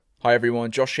Hi everyone,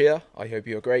 Josh here. I hope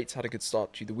you're great, had a good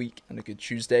start to the week and a good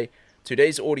Tuesday.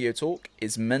 Today's audio talk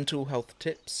is mental health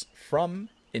tips from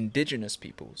Indigenous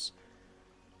peoples.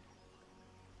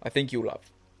 I think you'll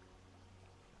love.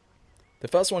 The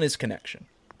first one is connection.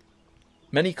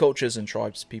 Many cultures and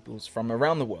tribes peoples from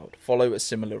around the world follow a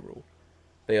similar rule.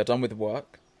 They are done with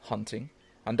work, hunting,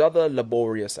 and other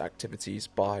laborious activities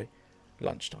by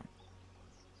lunchtime.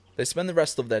 They spend the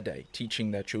rest of their day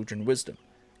teaching their children wisdom,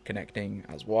 connecting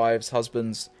as wives,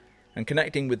 husbands, and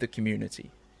connecting with the community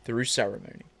through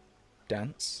ceremony,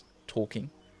 dance,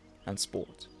 talking, and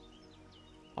sport.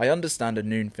 I understand a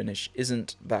noon finish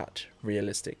isn't that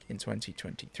realistic in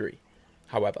 2023.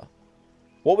 However,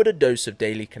 what would a dose of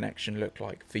daily connection look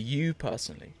like for you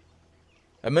personally?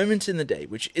 A moment in the day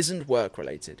which isn't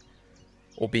work-related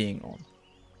or being on.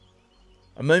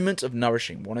 A moment of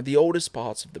nourishing one of the oldest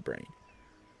parts of the brain,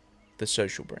 the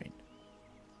social brain.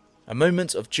 A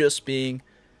moment of just being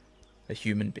a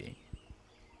human being.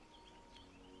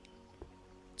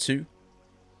 2.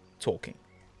 Talking.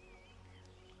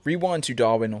 Rewind to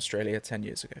Darwin, Australia 10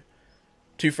 years ago.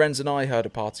 Two friends and I heard a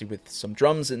party with some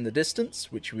drums in the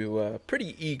distance, which we were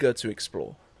pretty eager to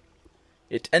explore.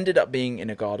 It ended up being in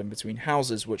a garden between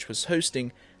houses which was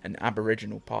hosting an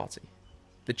Aboriginal party.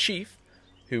 The chief,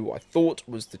 who I thought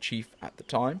was the chief at the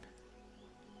time,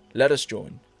 let us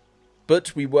join.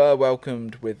 But we were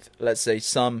welcomed with, let's say,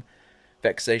 some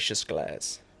vexatious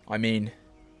glares. I mean,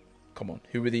 come on,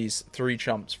 who were these three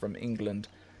chumps from England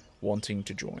wanting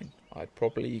to join? I'd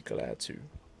probably glare too.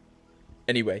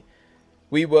 Anyway,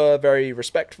 we were very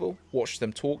respectful, watched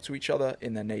them talk to each other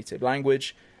in their native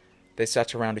language. They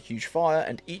sat around a huge fire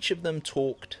and each of them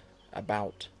talked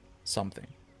about something.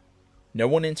 No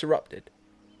one interrupted.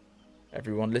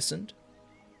 Everyone listened.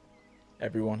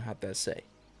 Everyone had their say.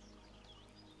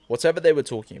 Whatever they were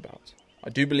talking about, I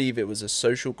do believe it was a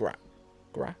social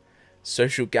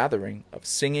social gathering of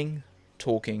singing,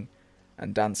 talking,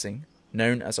 and dancing,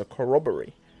 known as a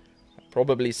corroboree. I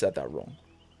probably said that wrong,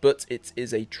 but it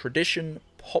is a tradition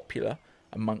popular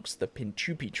amongst the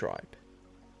Pintupi tribe.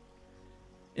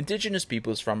 Indigenous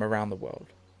peoples from around the world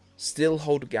still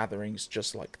hold gatherings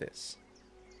just like this,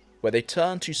 where they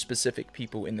turn to specific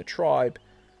people in the tribe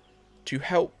to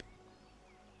help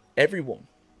everyone,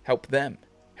 help them,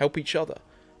 help each other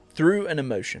through an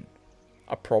emotion,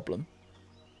 a problem,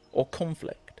 or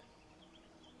conflict.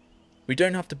 We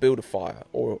don't have to build a fire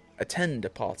or attend a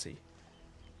party,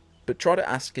 but try to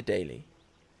ask a daily,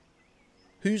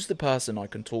 who's the person I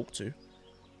can talk to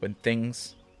when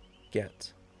things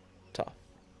get tough?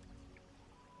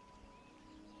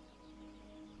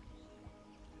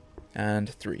 And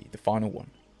 3, the final one,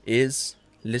 is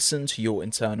listen to your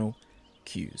internal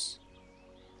cues.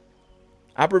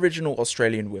 Aboriginal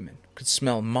Australian women could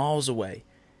smell miles away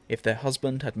if their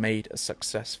husband had made a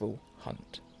successful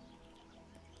hunt.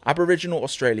 Aboriginal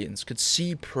Australians could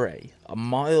see prey a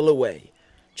mile away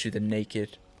to the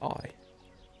naked eye.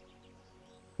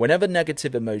 Whenever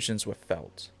negative emotions were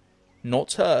felt,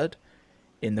 not heard,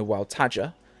 in the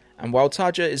Waltaja, and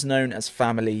Waltaja is known as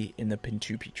family in the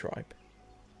Pintupi tribe,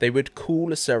 they would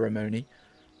call a ceremony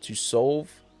to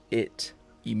solve it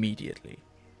immediately.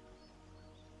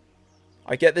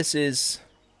 I get this is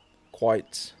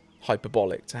quite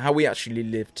hyperbolic to how we actually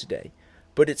live today,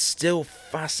 but it's still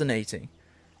fascinating,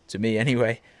 to me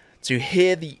anyway, to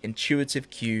hear the intuitive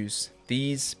cues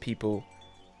these people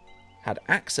had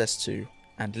access to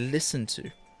and listened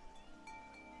to.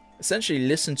 Essentially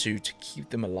listened to keep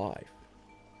them alive.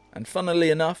 And funnily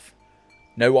enough,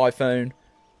 no iPhone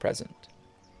present.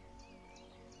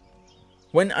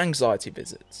 When anxiety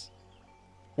visits,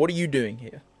 what are you doing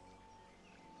here?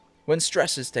 When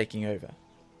stress is taking over,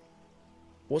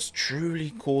 what's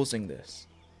truly causing this?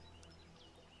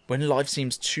 When life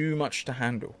seems too much to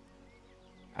handle,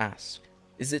 ask,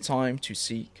 is it time to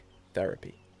seek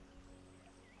therapy?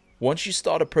 Once you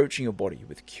start approaching your body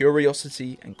with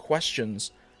curiosity and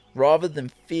questions rather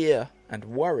than fear and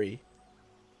worry,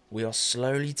 we are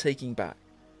slowly taking back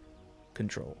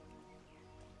control.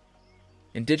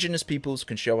 Indigenous peoples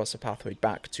can show us a pathway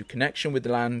back to connection with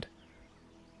the land,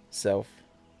 self,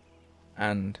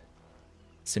 and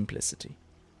simplicity.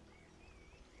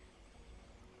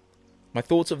 My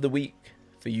thought of the week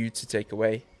for you to take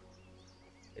away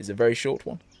is a very short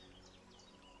one.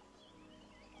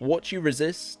 What you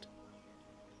resist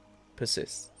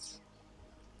persists.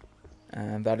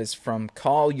 And that is from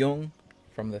Carl Jung,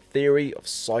 from the Theory of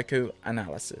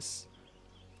Psychoanalysis.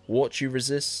 What you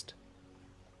resist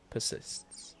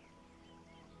persists.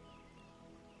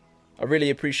 I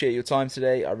really appreciate your time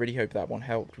today. I really hope that one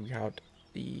helped. We had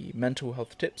the mental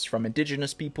health tips from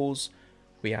Indigenous peoples.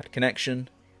 We had connection,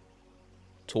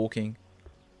 talking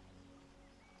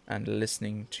and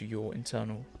listening to your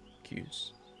internal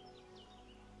cues.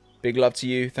 Big love to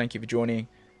you. Thank you for joining.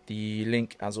 The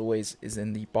link, as always, is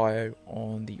in the bio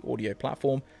on the audio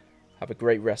platform. Have a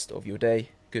great rest of your day,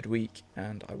 good week,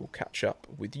 and I will catch up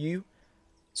with you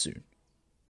soon.